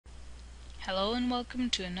Hello and welcome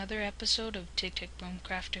to another episode of Tick Tick Boom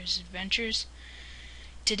Crafter's Adventures.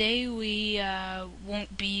 Today we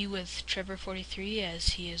won't be with Trevor43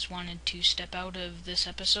 as he has wanted to step out of this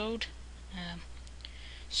episode.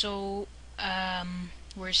 So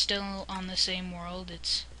we're still on the same world.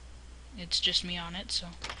 It's just me on it.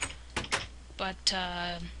 But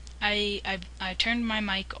I turned my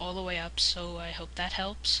mic all the way up, so I hope that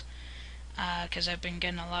helps. Because I've been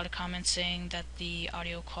getting a lot of comments saying that the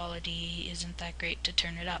audio quality isn't that great to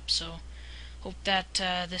turn it up, so hope that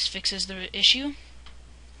this fixes the issue.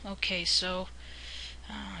 Okay, so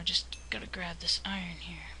I just gotta grab this iron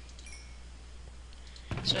here.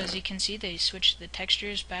 So as you can see, they switched the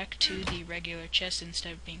textures back to the regular chest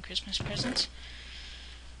instead of being Christmas presents.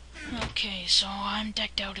 Okay, so I'm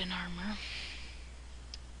decked out in armor.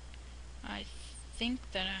 I think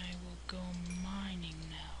that I will go mining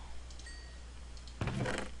now.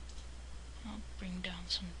 I'll bring down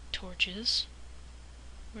some torches.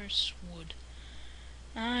 Where's wood?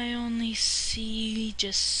 I only see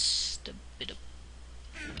just a bit of...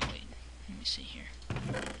 Wait, let me see here.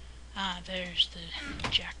 There's the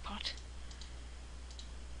jackpot.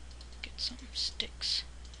 Get some sticks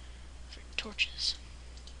for torches.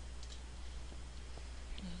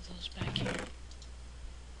 Move those back here.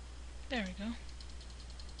 There we go.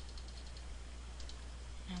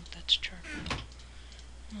 Oh, that's charcoal.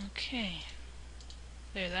 Okay.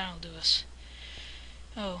 There, that'll do us.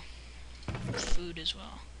 Oh, food as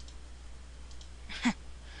well.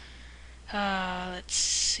 Let's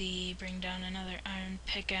see. Bring down another iron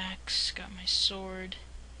pickaxe. Got my sword.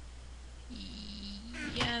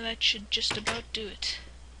 Yeah, that should just about do it.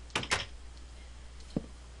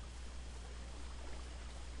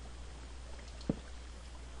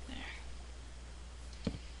 There.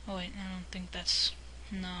 Oh wait, I don't think that's...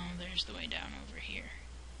 No, there's the way down over here.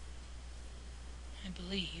 I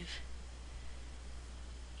believe.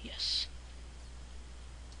 Yes.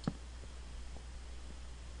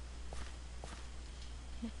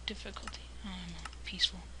 What difficulty? Oh, I'm on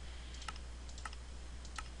peaceful.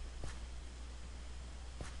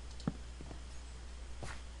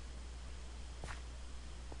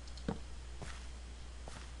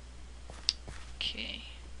 Okay.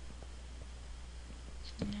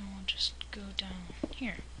 So now I'll just go down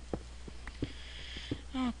here.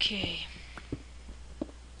 Okay.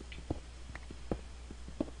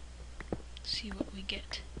 See what we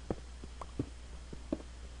get.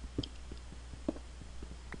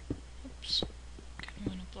 Oops. Kind of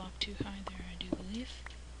went a block too high there, I do believe.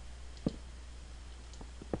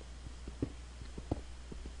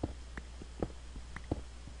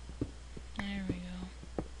 There we go.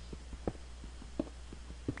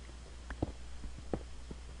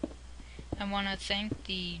 I want to thank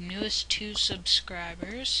the newest 2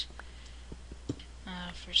 subscribers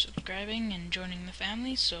for subscribing and joining the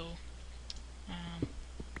family, so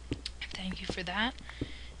thank you for that.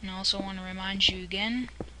 And I also want to remind you again,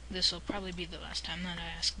 this will probably be the last time that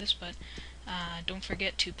I ask this, but don't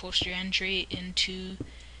forget to post your entry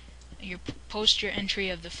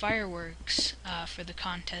of the fireworks for the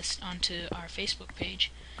contest onto our Facebook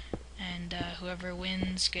page, and whoever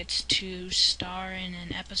wins gets to star in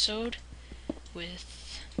an episode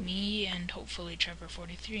with me and hopefully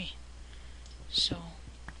Trevor43. So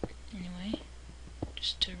anyway,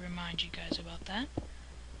 just to remind you guys about that.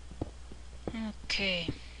 Okay,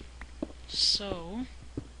 so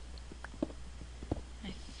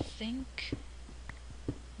I think,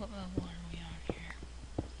 what level are we on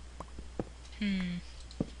here?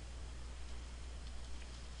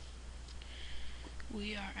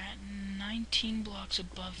 We are at 19 blocks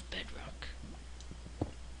above bedrock.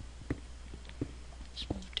 Let's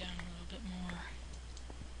move down a little bit more.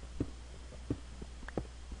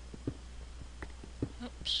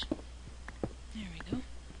 Oops. There we go.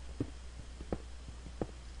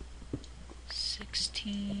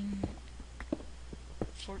 16,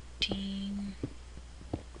 14,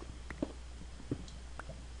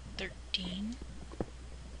 13.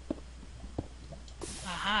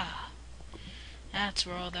 Aha! That's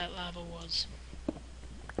where all that lava was.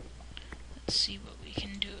 Let's see what we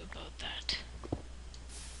can do about that.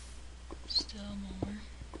 Still more.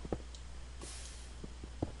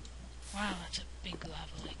 Wow, that's a big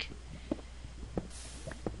lava lake.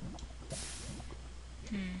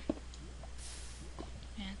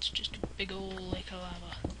 Yeah, it's just a big old lake of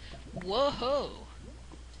lava. Whoa!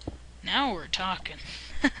 Now we're talking.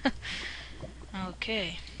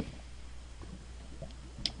 Okay.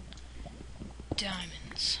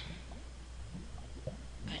 Diamonds.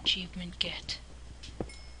 Achievement get.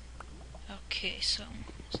 Okay, so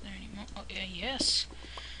is there any more? Oh yeah, yes.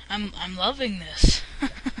 I'm loving this.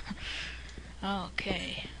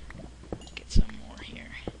 Okay. Get some more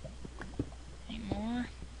here. Any more?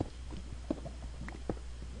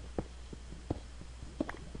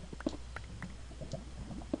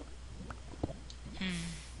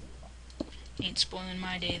 Ain't spoiling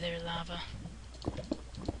my day there, lava.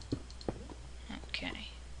 Okay.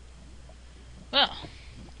 Well,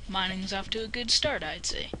 mining's off to a good start, I'd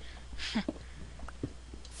say.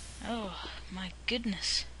 Oh, my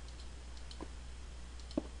goodness.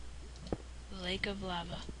 Lake of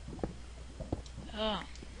lava. Oh,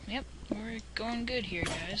 yep, we're going good here,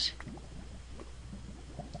 guys.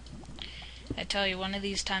 I tell you, one of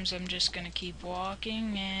these times I'm just gonna keep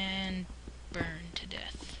walking and burn to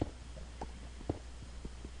death.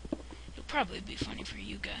 It'll probably be funny for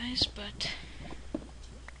you guys, but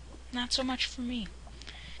not so much for me.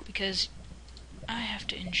 Because I have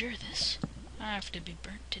to endure this. I have to be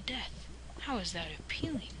burnt to death. How is that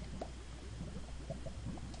appealing?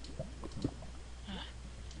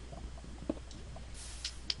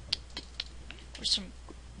 There's some...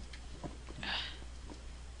 I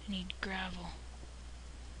need gravel.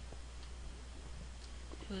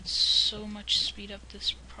 It would so much speed up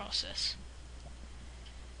this process.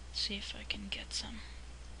 Let's see if I can get some.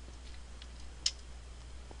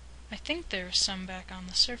 I think there's some back on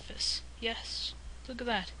the surface. Yes, look at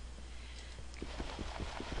that.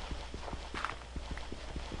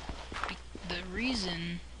 The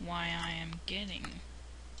reason why I am getting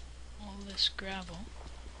all this gravel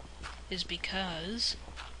is because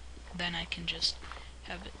then I can just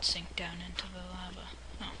have it sink down into the lava.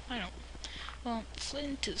 Oh, I don't... Well,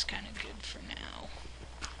 flint is kind of good for now.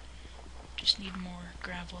 Just need more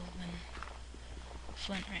gravel than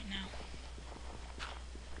flint right now.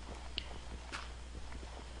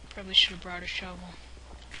 Probably should have brought a shovel.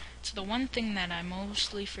 It's the one thing that I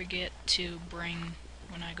mostly forget to bring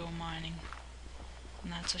when I go mining,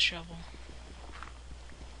 and that's a shovel.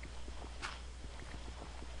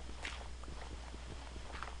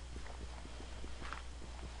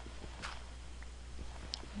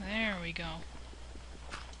 There we go.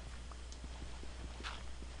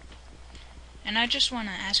 And I just want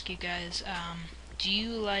to ask you guys, do you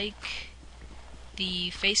like the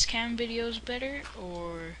face cam videos better,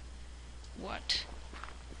 or what?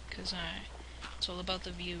 Because it's all about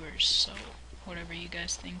the viewers, so whatever you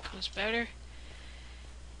guys think was better,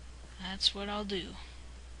 that's what I'll do.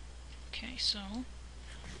 Okay, so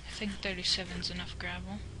I think 37's enough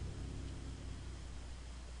gravel.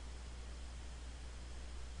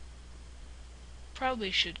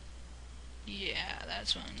 Probably should... Yeah,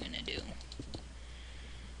 that's what I'm gonna do.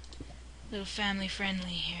 A little family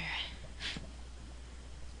friendly here.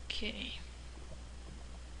 Okay.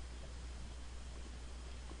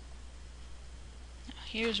 Now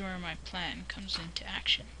here's where my plan comes into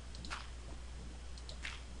action.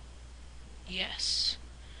 Yes.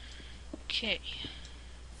 Okay.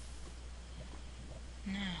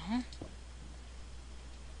 Now...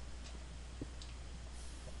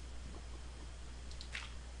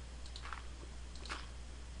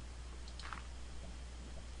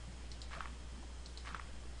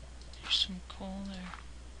 some coal there.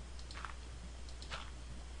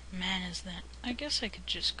 Man, is that... I guess I could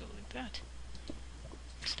just go like that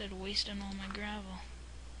instead of wasting all my gravel.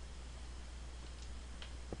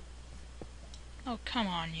 Oh, come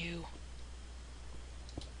on, you.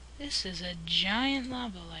 This is a giant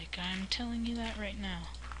lava lake, I'm telling you that right now.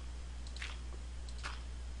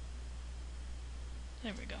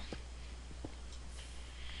 There we go.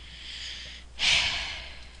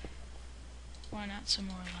 Why not some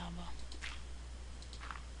more lava?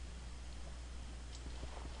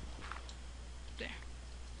 There.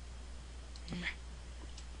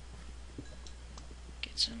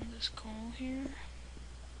 Get some of this coal here.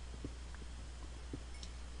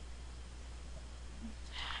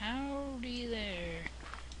 Howdy there.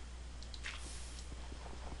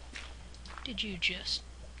 Did you just...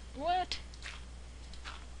 What?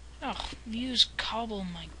 Oh, use cobble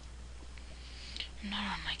my... I'm not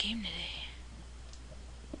on my game today.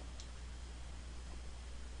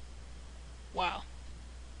 Wow.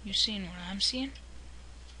 You seen what I'm seeing?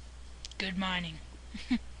 Good mining.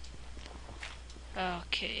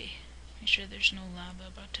 Okay. Make sure there's no lava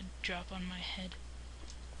about to drop on my head.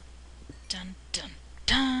 Dun dun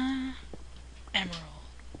dun! Emerald.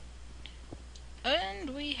 And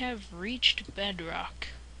we have reached bedrock.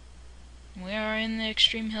 We are in the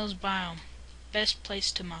Extreme Hills biome. Best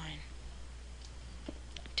place to mine.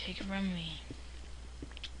 Take it from me.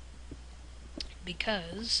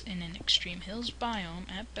 Because in an Extreme Hills biome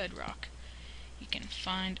at bedrock, you can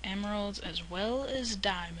find emeralds as well as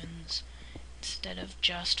diamonds, instead of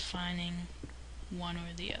just finding one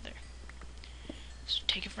or the other. So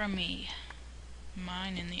take it from me.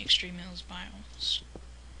 Mine in the Extreme Hills biomes.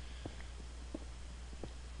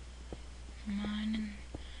 Mine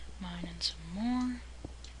and some more,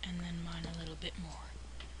 and then mine a little bit more.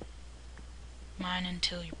 Mine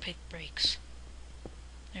until your pick breaks.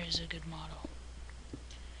 There's a good motto.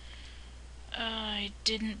 I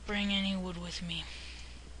didn't bring any wood with me.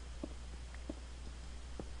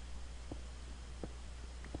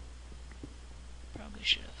 Probably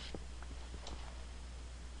should have.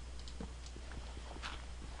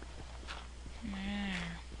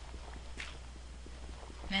 There.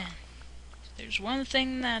 Man, there's one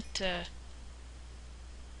thing that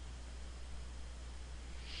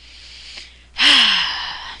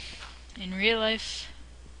in real life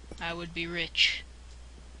I would be rich.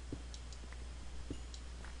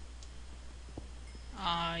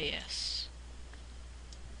 Ah, yes.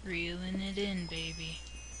 Reeling it in, baby.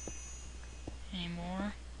 Any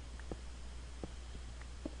more?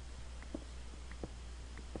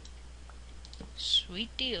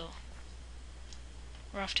 Sweet deal.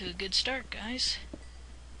 We're off to a good start, guys.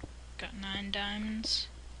 Got 9 diamonds.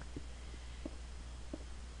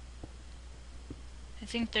 I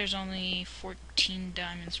think there's only 14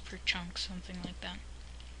 diamonds per chunk, something like that.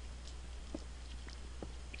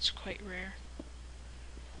 It's quite rare.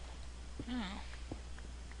 Oh.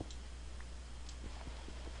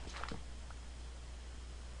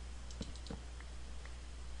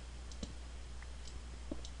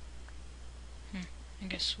 I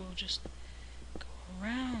guess we'll just go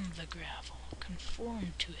around the gravel,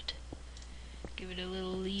 conform to it, give it a little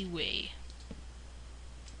leeway.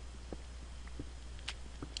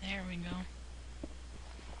 There we go.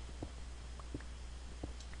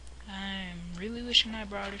 I'm really wishing I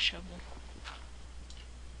brought a shovel.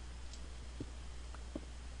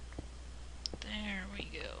 There we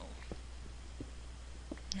go.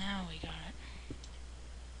 Now we got it.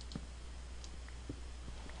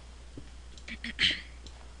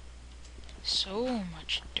 So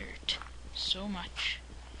much dirt. So much.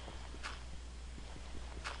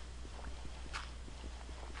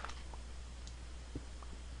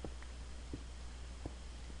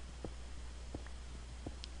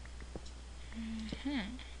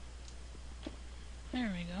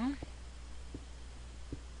 There we go.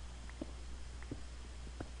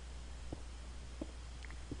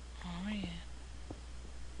 Oh yeah.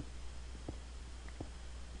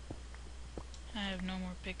 I have no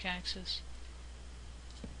more pickaxes.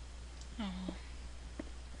 Oh well.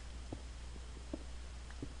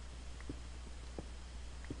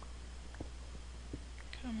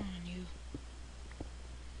 Come on, you.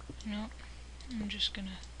 Nope. I'm just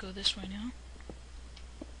gonna go this way now.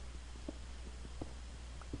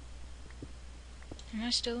 Am I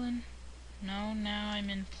still in? No, now I'm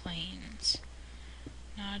in plains.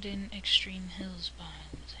 Not in Extreme Hills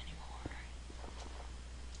biomes anymore.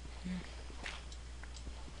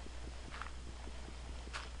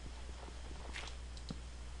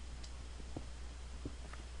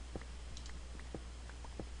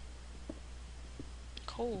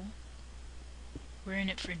 Coal? We're in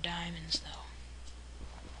it for diamonds, though.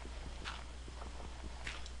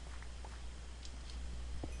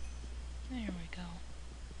 There we go.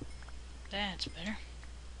 That's better.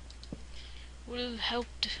 Would have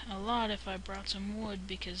helped a lot if I brought some wood,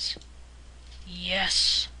 because...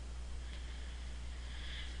 Yes!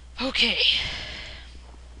 Okay.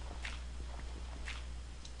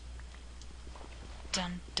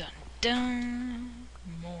 Dun dun dun.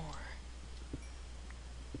 More.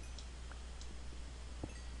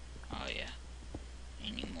 Oh yeah.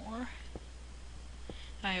 Any more?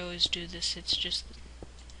 I always do this, it's just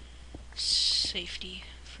safety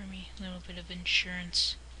for me. A little bit of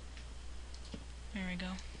insurance. There we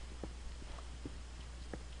go.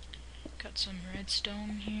 Got some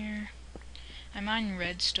redstone here. I mine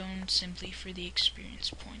redstone simply for the experience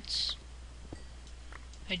points.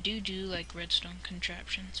 I do like redstone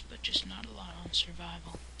contraptions, but just not a lot on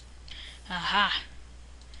survival. Aha!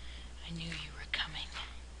 I knew you were coming.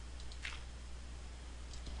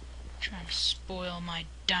 Trying to spoil my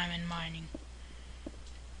diamond mining.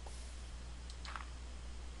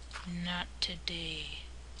 Not today.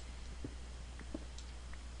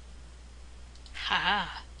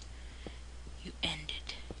 Ha! You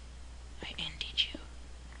ended. I ended you.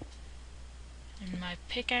 And my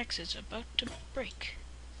pickaxe is about to break.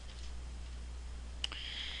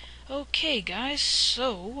 Okay, guys,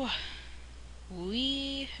 so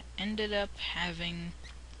we ended up having,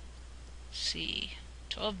 let's see,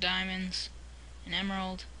 12 diamonds, an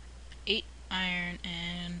emerald, 8 iron,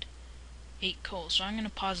 and 8 coal. So I'm going to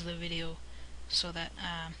pause the video so that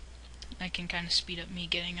I can kind of speed up me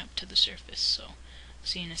getting up to the surface. So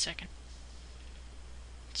See you in a second.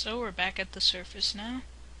 So we're back at the surface now,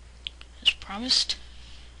 as promised.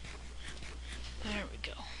 There we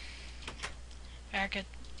go. Back at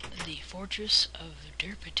the Fortress of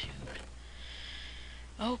Derpitude.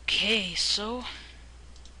 Okay, so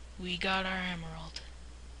we got our emerald.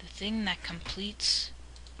 The thing that completes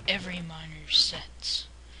every miner's sets.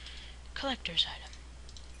 Collector's item.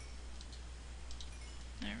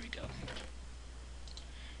 There we go.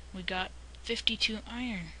 We got 52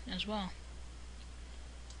 iron as well.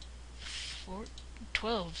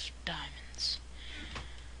 12 diamonds.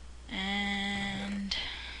 And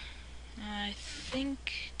I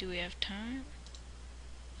think, do we have time?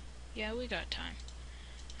 Yeah, we got time.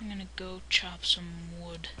 I'm gonna go chop some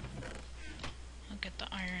wood. I'll get the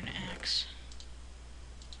iron axe.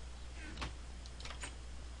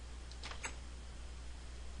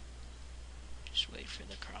 Just wait for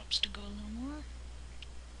the crops to go a little more.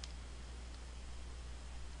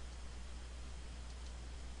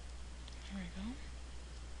 There we go.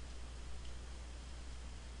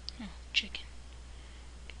 Oh, chicken.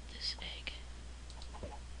 Get this egg.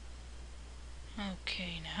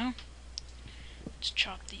 Okay, now let's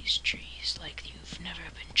chop these trees like you've never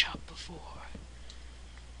been chopped before.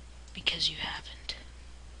 Because you haven't.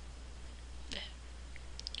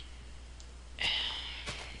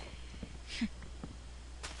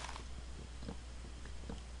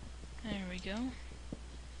 There we go.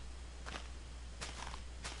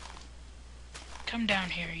 Come down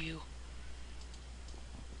here, you.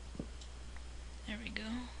 There we go.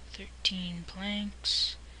 13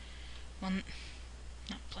 planks. Well,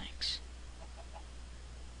 not planks.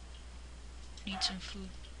 Need some food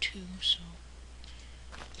too, so...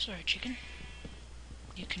 Sorry, chicken.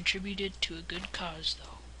 You contributed to a good cause,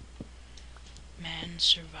 though. Man's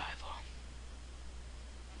survival.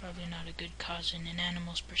 Probably not a good cause in an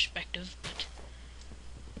animal's perspective, but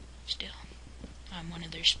still, I'm one of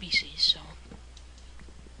their species, so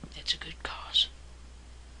it's a good cause.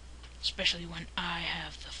 Especially when I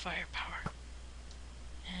have the firepower.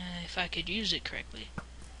 If I could use it correctly.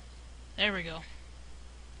 There we go.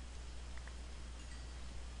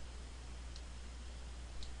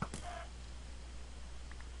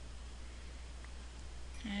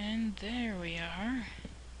 And there we are.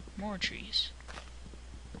 More trees.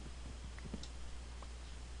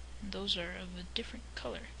 Those are of a different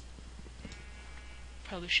color.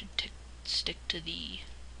 Probably should stick to the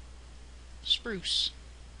spruce.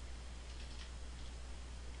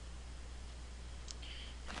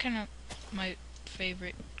 My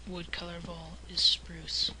favorite wood color of all is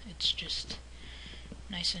spruce. It's just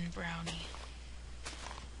nice and browny.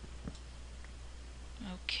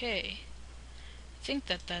 Okay. I think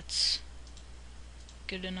that's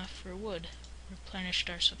good enough for wood. Replenished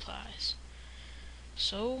our supplies.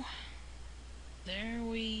 So, there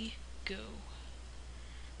we go.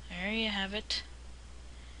 There you have it.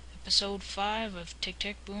 Episode 5 of Tick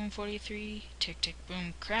Tick Boom 43, Tick Tick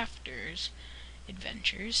Boom Crafters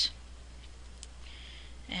Adventures.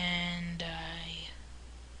 And I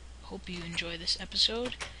hope you enjoy this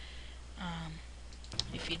episode.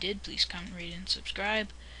 If you did, please comment, rate, and subscribe.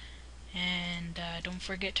 And don't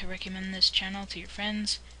forget to recommend this channel to your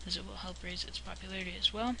friends, as it will help raise its popularity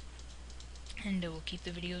as well. And it will keep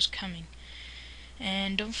the videos coming.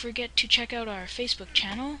 And don't forget to check out our Facebook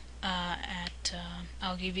channel.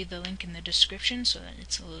 I'll give you the link in the description so that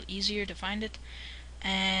it's a little easier to find it.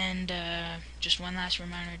 And just one last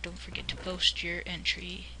reminder, don't forget to post your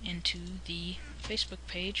entry into the Facebook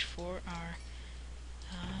page for our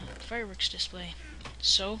fireworks display.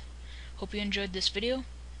 So, hope you enjoyed this video,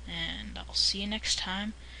 and I'll see you next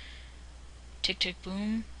time. Tick Tick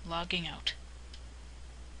Boom, logging out.